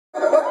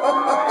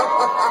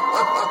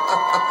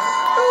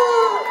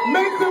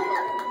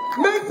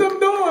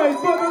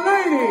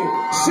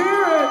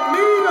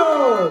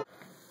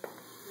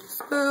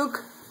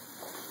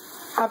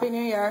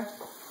here.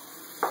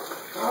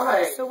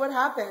 Hi. So what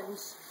happened?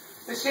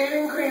 The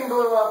shaving cream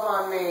blew up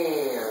on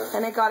me.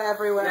 And it got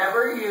everywhere.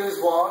 Never use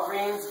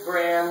Walgreens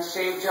brand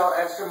shave gel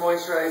extra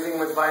moisturizing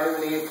with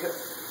vitamin E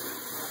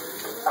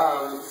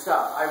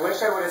stuff. I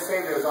wish I would have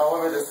saved it. It was all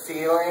over the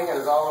ceiling. It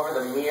was all over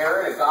the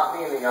mirror. It got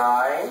me in the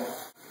eye.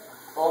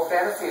 Full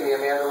fantasy in the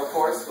Amanda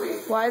Lepore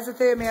suite. Why is it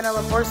the Amanda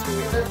Lepore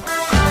suite?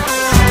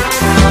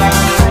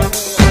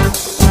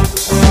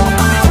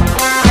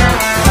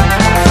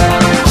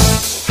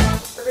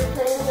 The big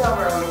painting of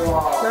her on the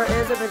wall. There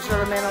is a picture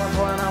of Amanda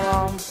Lepore on our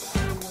wall.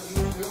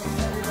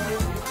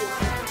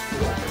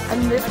 And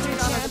this I drink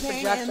is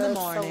champagne in the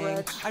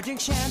morning. I drink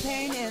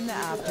champagne in the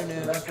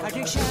afternoon. I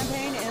drink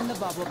champagne in the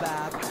bubble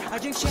bath. I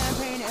drink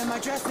champagne in my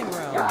dressing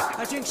room.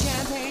 I drink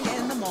champagne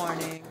in the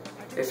morning.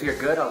 If you're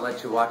good, I'll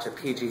let you watch a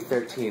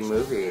PG-13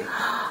 movie.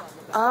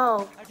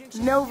 Oh,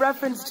 no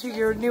reference to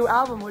your new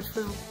album, which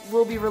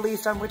will be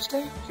released on which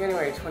day?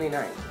 January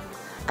 29th.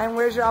 And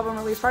where's your album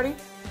release party?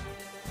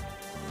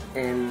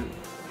 In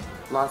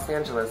Los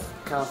Angeles,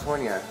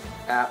 California,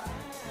 at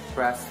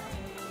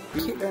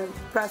Rasputin.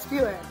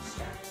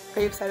 Are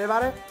you excited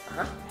about it?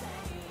 Uh-huh.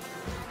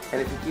 And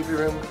if you keep your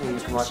room clean, you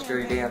can watch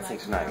Dirty Dancing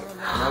tonight.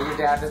 I know your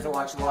dad doesn't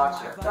want you to watch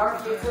it. Our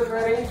pizza's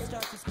ready?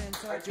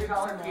 Our $2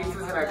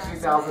 pizzas in our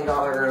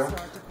 $2,000 room.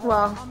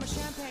 Well,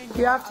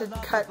 you have to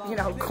cut,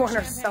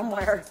 corners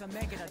somewhere.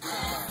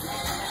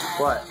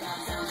 What?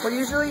 Well,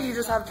 usually you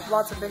just have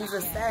lots of things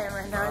to say, and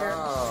right now you're...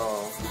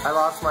 Oh, I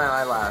lost my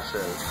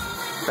eyelashes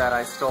that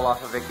I stole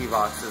off of Vicky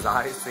Vox's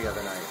eyes the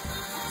other night.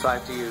 So I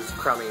have to use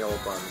crummy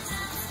old ones.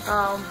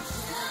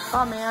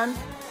 Oh man.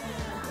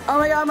 Oh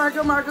my god,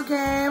 Marco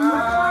came. Oh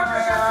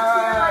my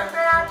god. Like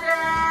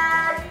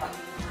magic.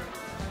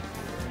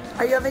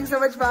 Are you having so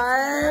much fun?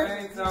 I'm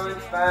having so much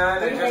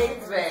fun. He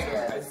hates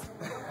Vegas.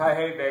 I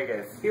hate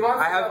Vegas.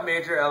 I have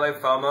major LA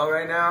FOMO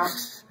right now.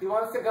 He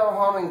wants to go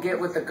home and get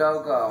with the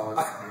Go-Go's.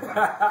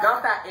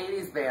 Not that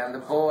 80s band, the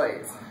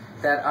boys,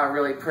 that are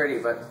really pretty,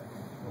 but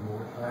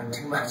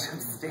too much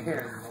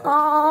upstairs.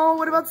 Oh,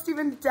 what about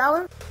Steven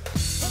Dallin?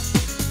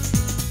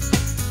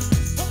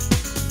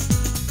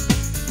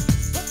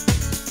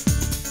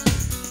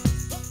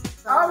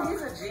 Oh,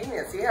 he's a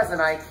genius. He has an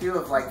IQ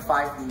of like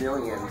 5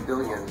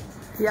 billion.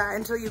 Yeah,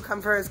 until you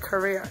come for his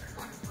career.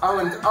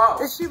 Oh.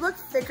 Does she look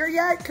thicker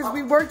yet? Because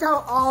we worked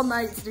out all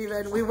night,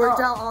 Steven. We worked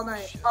out all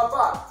night. I'm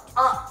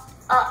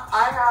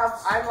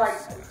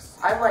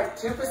like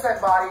 2%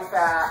 body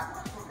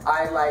fat.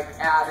 I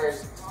added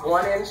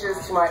 1 inch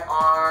to my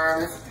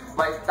arms.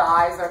 My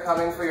thighs are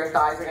coming for your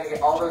thighs. You're gonna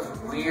get all those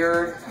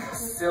weird,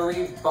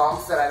 silly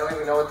bumps that I don't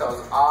even know what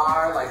those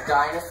are, like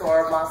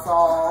dinosaur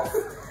muscles.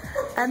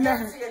 And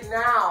then see it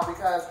now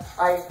because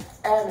I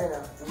am in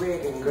a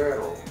wedding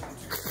girdle.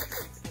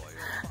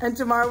 And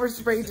tomorrow we're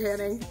spray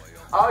tanning.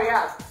 Oh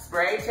yeah,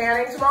 spray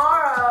tanning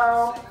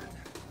tomorrow.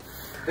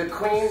 The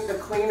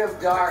queen of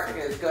dark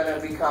is gonna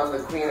become the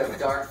queen of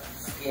dark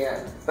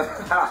skin. Yeah,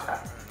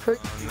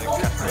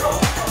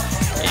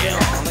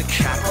 on the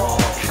catwalk,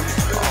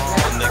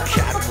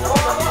 yeah,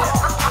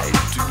 I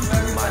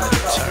do.